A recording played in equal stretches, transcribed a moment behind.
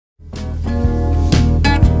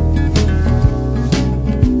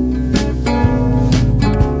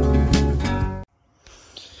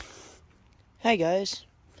Hi guys,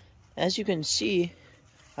 as you can see,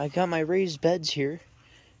 I got my raised beds here,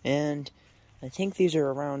 and I think these are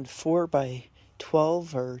around 4 by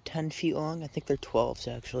 12 or 10 feet long. I think they're 12s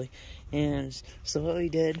actually. And so what we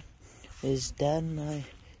did is Dad and I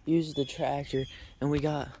used the tractor, and we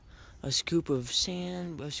got a scoop of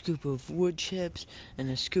sand, a scoop of wood chips, and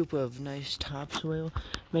a scoop of nice topsoil.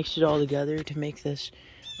 Mixed it all together to make this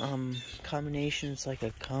combination. It's like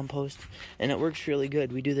a compost, and it works really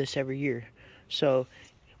good. We do this every year. So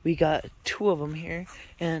we got 2 of them here,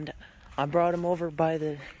 and I brought them over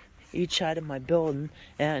by each side of my building,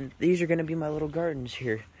 and these are going to be my little gardens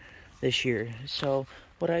here this year. So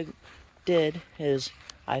what I did is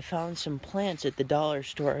I found some plants at the dollar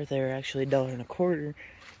store. They're actually $1.25,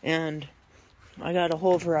 and I got a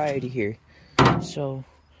whole variety here. So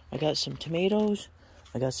I got some tomatoes,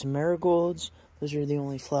 I got some marigolds. Those are the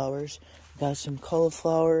only flowers. I got some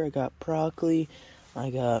cauliflower, I got broccoli,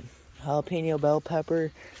 I got jalapeno bell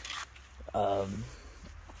pepper,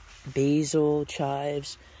 basil,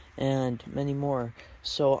 chives, and many more.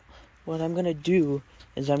 So what I'm going to do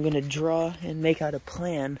is I'm going to draw and make out a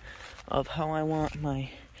plan of how I want my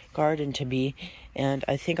garden to be. And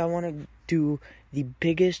I think I want to do the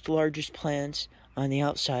biggest, largest plants on the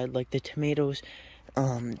outside, like the tomatoes.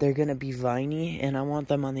 They're going to be viney, and I want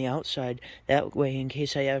them on the outside. That way, in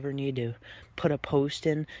case I ever need to put a post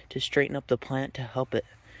in to straighten up the plant to help it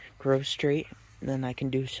grow straight, then I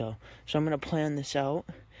can do so. So I'm going to plan this out,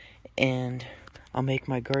 and I'll make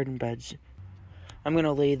my garden beds. I'm going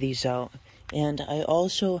to lay these out. And I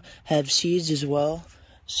also have seeds as well,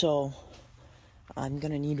 so I'm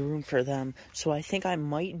going to need room for them. So I think I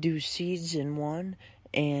might do seeds in one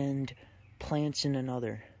and plants in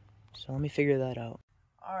another. So let me figure that out.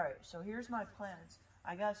 Alright, so here's my plants.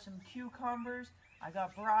 I got some cucumbers, I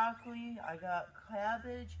got broccoli, I got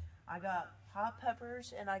cabbage, I got hot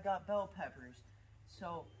peppers, and I got bell peppers.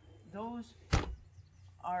 So those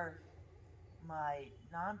are my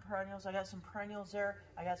non-perennials. I got some perennials there.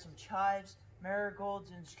 I got some chives,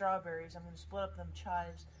 marigolds, and strawberries. I'm going to split up them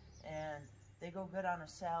chives, and they go good on a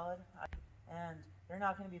salad. And they're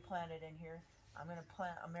not going to be planted in here. I'm going to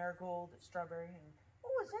plant a marigold, strawberry, and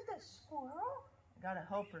oh, is that the squirrel? I got a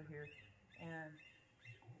helper here, and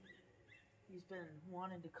he's been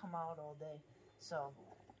wanting to come out all day. So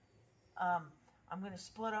I'm going to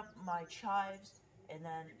split up my chives and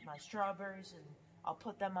then my strawberries, and I'll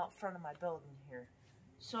put them out front of my building here.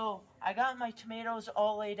 So I got my tomatoes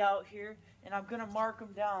all laid out here, and I'm going to mark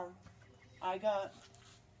them down. I got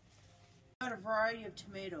a variety of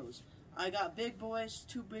tomatoes. I got big boys,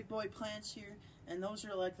 2 big boy plants here, and those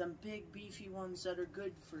are like them big beefy ones that are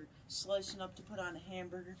good for slicing up to put on a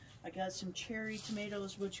hamburger. I got some cherry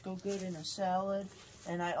tomatoes which go good in a salad,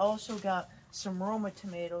 and I also got some Roma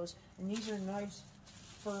tomatoes, and these are nice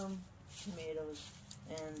firm tomatoes,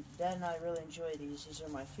 and Dad and I really enjoy these. These are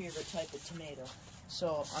my favorite type of tomato.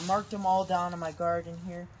 So I marked them all down in my garden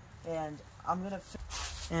here, and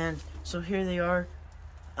so here they are.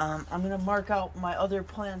 I'm going to mark out my other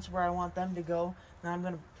plants where I want them to go, and I'm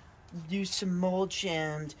going to do some mulch,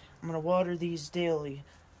 and I'm going to water these daily.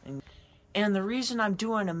 And the reason I'm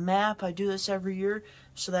doing a map, I do this every year,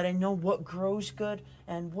 so that I know what grows good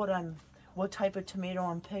and what type of tomato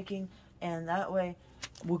I'm picking, and that way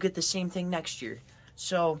we'll get the same thing next year.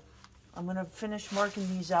 So I'm going to finish marking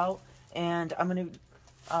these out, and I'm going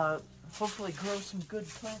to hopefully grow some good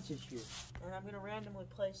plants this year. And I'm going to randomly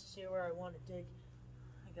place to see where I want to dig.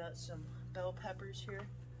 I got some bell peppers here.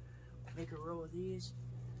 Make a row of these,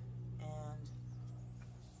 and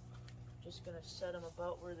just gonna set them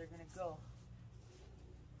about where they're gonna go.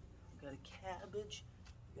 We got a cabbage,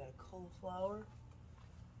 we got a cauliflower,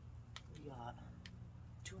 we got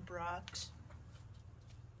 2 brocks,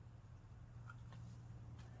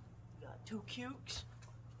 we got 2 cukes,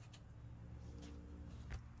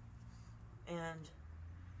 and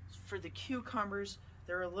for the cucumbers,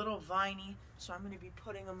 they're a little viney, so I'm going to be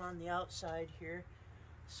putting them on the outside here.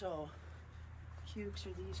 So, cukes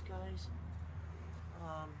are these guys.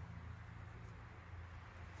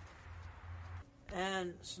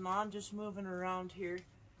 And so now I'm just moving around here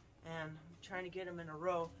and trying to get them in a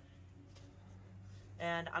row.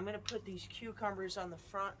 And I'm going to put these cucumbers on the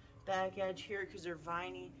front back edge here because they're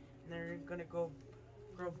viney and they're going to grow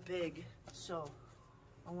big. So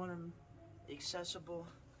I want them accessible,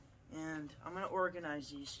 and I'm going to organize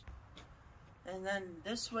these. And then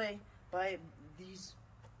this way, by these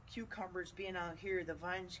cucumbers being out here, the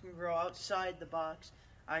vines can grow outside the box.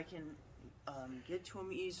 I can get to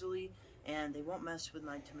them easily, and they won't mess with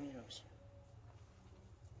my tomatoes.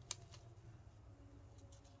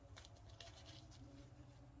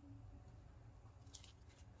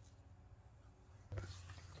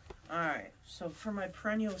 Alright, so for my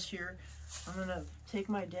perennials here, I'm going to take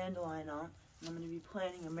my dandelion out, and I'm going to be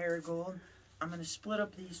planting a marigold. I'm going to split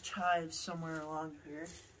up these chives somewhere along here,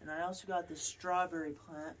 and I also got this strawberry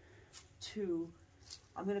plant, too.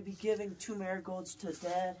 I'm going to be giving 2 marigolds to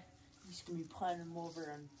Dad. He's going to be planting them over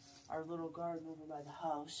in our little garden over by the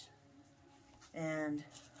house. And,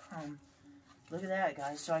 look at that,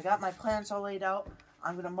 guys. So I got my plants all laid out.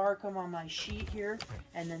 I'm going to mark them on my sheet here,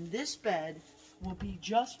 and then this bed will be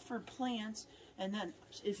just for plants. And then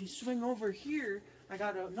if you swing over here, I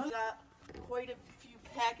got quite a few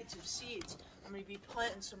packets of seeds. I'm going to be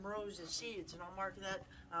planting some rows of seeds, and I'll mark that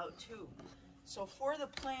out too. So for the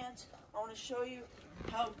plants, I want to show you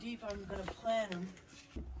how deep I'm going to plant them.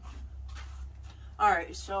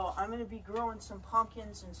 Alright, so I'm going to be growing some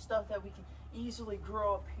pumpkins and stuff that we can easily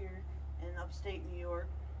grow up here in upstate New York.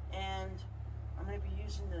 And I'm going to be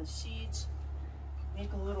using the seeds,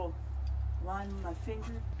 make a little line with my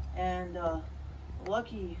finger. And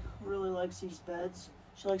Lucky really likes these beds.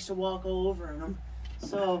 She likes to walk all over in them.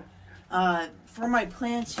 So for my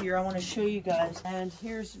plants here, I want to show you guys. And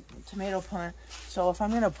here's a tomato plant. So if I'm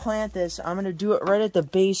going to plant this, I'm going to do it right at the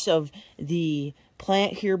base of the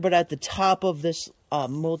plant here, but at the top of this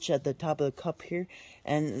mulch at the top of the cup here.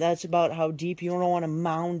 And that's about how deep. You don't want to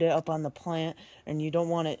mound it up on the plant, and you don't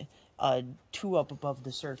want it too up above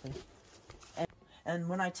the surface. And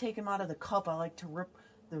when I take them out of the cup, I like to rip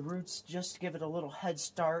the roots just to give it a little head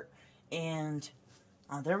start. And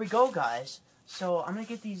there we go, guys. So I'm going to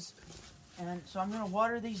get these, and so I'm going to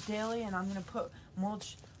water these daily, and I'm going to put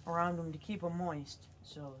mulch around them to keep them moist.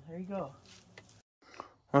 So there you go.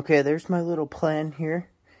 Okay, there's my little plan here.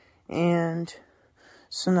 And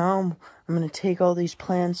so now I'm going to take all these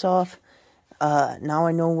plants off. Now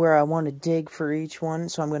I know where I want to dig for each one.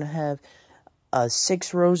 So I'm going to have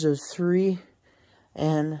 6 rows of 3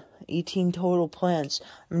 and 18 total plants.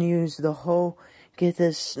 I'm going to use the hoe, get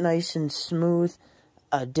this nice and smooth,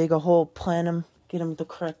 dig a hole, plant them, get them the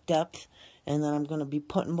correct depth, and then I'm going to be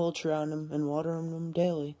putting mulch around them and watering them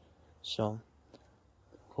daily. So,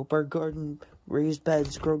 hope our garden raised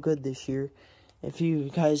beds grow good this year. If you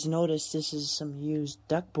guys notice, this is some used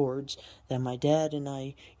deck boards that my dad and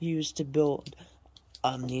I used to build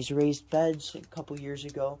these raised beds a couple years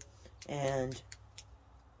ago. And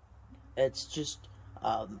it's just,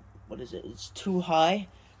 what is it? It's too high.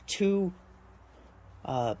 What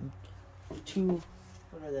are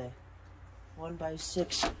they?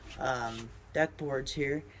 1x6 deck boards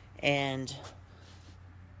here. And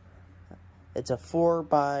it's a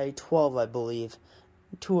 4x12, I believe.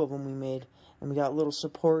 2 of them we made. And we got little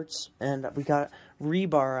supports, and we got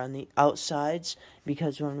rebar on the outsides,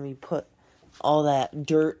 because when we put all that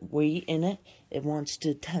dirt weight in it, it wants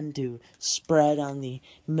to tend to spread on the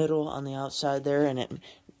middle, on the outside there, and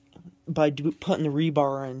by putting the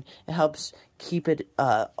rebar in, it helps keep it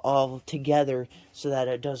all together so that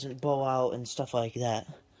it doesn't bow out and stuff like that.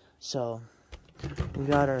 So, we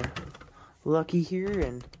got our Lucky here,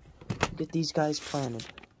 and get these guys planted.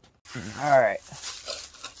 Alright.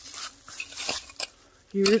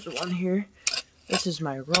 Here's one here. This is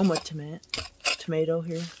my Roma tomato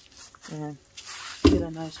here. And get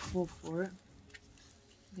a nice hole for it.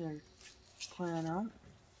 Get our plant out.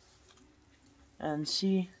 And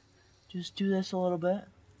see, just do this a little bit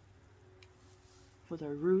with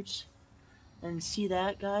our roots. And see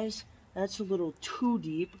that, guys? That's a little too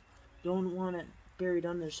deep. Don't want it buried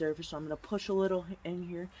under the surface. So I'm going to push a little in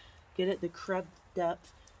here, get it the correct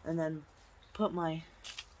depth, and then put my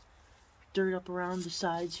dirt up around the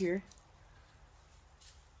sides here.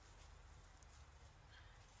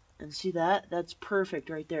 And see that? That's perfect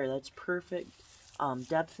right there. That's perfect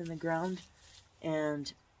depth in the ground.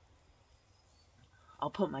 And I'll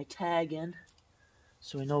put my tag in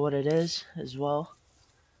so we know what it is as well.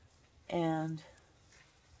 And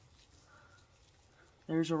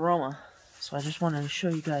there's Aroma. So I just wanted to show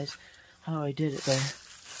you guys how I did it there.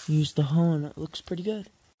 Used the hoe and it looks pretty good.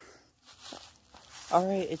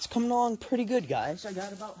 Alright, it's coming along pretty good, guys. I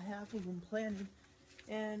got about half of them planted,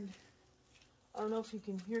 and I don't know if you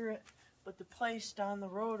can hear it, but the place down the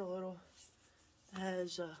road a little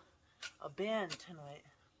has a band tonight.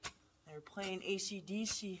 They were playing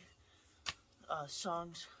AC/DC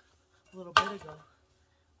songs a little bit ago.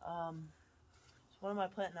 So what am I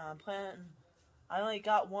planting now? I only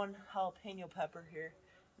got 1 jalapeno pepper here,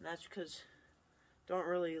 and that's because I don't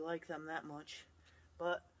really like them that much.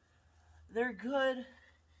 But they're good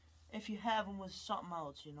if you have them with something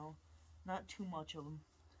else, you know. Not too much of them.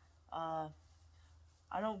 I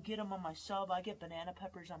don't get them on my sub. I get banana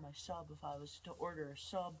peppers on my sub if I was to order a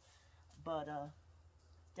sub. But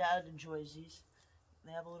Dad enjoys these.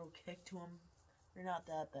 They have a little kick to them. They're not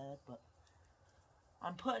that bad, but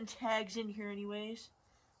I'm putting tags in here anyways,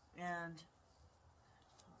 and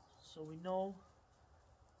so we know.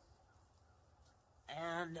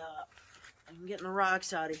 And I'm getting the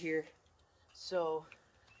rocks out of here. So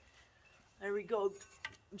there we go.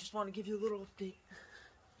 I just want to give you a little update.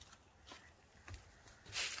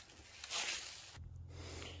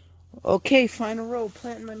 Okay, final row,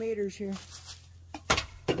 planting my maters here.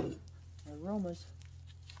 My aromas.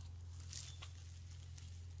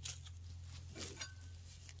 Just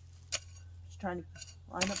trying to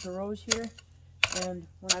line up the rows here. And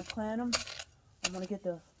when I plant them, I'm going to get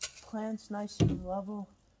the plants nice and level,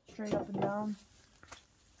 straight up and down.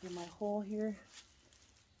 Get my hole here.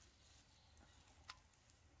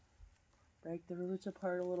 Break the roots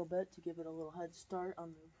apart a little bit to give it a little head start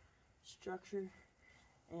on the structure.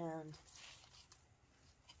 And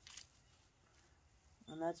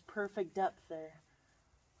that's perfect depth there.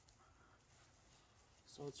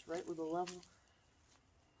 So it's right with the level.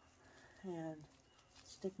 And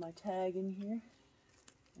stick my tag in here.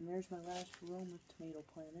 And there's my last row of tomato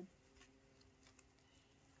planted.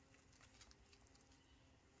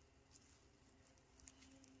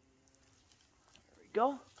 There we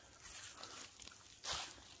go.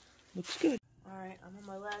 Looks good. Alright, I'm on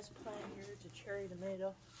my last plant here. It's a cherry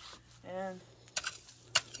tomato. And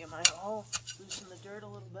get my hole, loosen the dirt a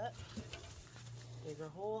little bit. Bigger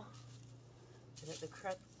hole. Get it the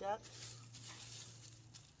correct depth.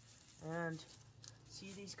 And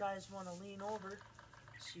see, these guys want to lean over.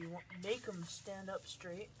 So you want make them stand up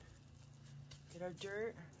straight. Get our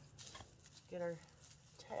dirt. Get our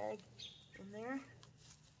tag in there.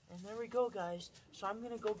 And there we go, guys. So I'm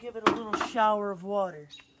going to go give it a little shower of water.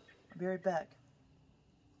 I'll be right back.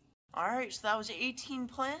 Alright, so that was 18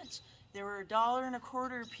 plants. They were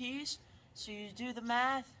 $1.25 a piece. So you do the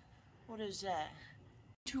math. What is that?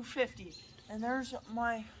 $2.50. And there's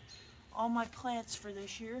all my plants for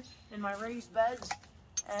this year in my raised beds.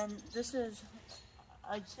 And this is,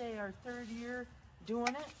 I'd say, our 3rd year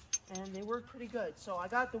doing it. And they work pretty good. So I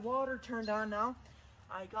got the water turned on now.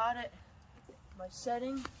 I got it, my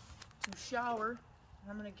setting to shower. And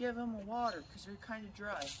I'm going to give them a water because they're kind of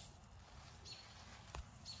dry.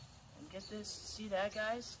 Get this, see that,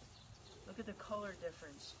 guys? Look at the color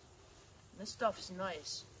difference. This stuff's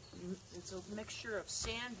nice. It's a mixture of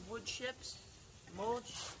sand, wood chips,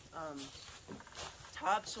 mulch,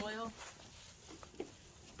 topsoil.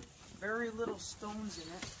 Very little stones in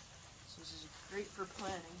it. So this is great for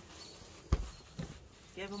planting.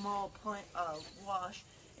 Give them all a wash.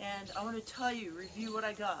 And I want to tell you, review what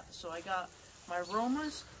I got. So I got my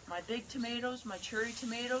aromas, my big tomatoes, my cherry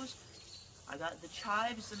tomatoes. I got the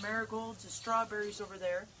chives, the marigolds, the strawberries over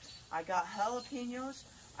there. I got jalapenos.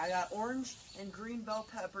 I got orange and green bell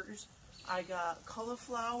peppers. I got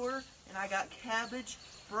cauliflower, and I got cabbage,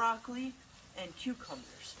 broccoli, and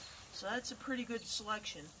cucumbers. So that's a pretty good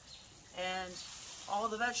selection. And all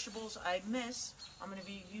the vegetables I miss, I'm going to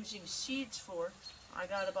be using seeds for. I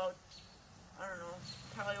got about, I don't know,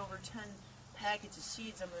 probably over 10 packets of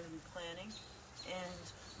seeds I'm going to be planting.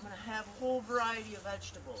 And I'm going to have a whole variety of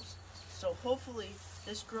vegetables. So hopefully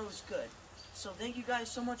this grows good. So thank you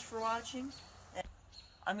guys so much for watching. And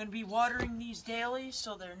I'm going to be watering these daily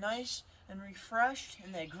so they're nice and refreshed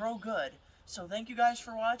and they grow good. So thank you guys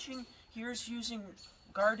for watching. Here's using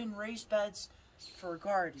garden raised beds for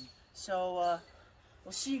garden. So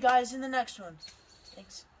we'll see you guys in the next one.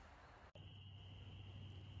 Thanks.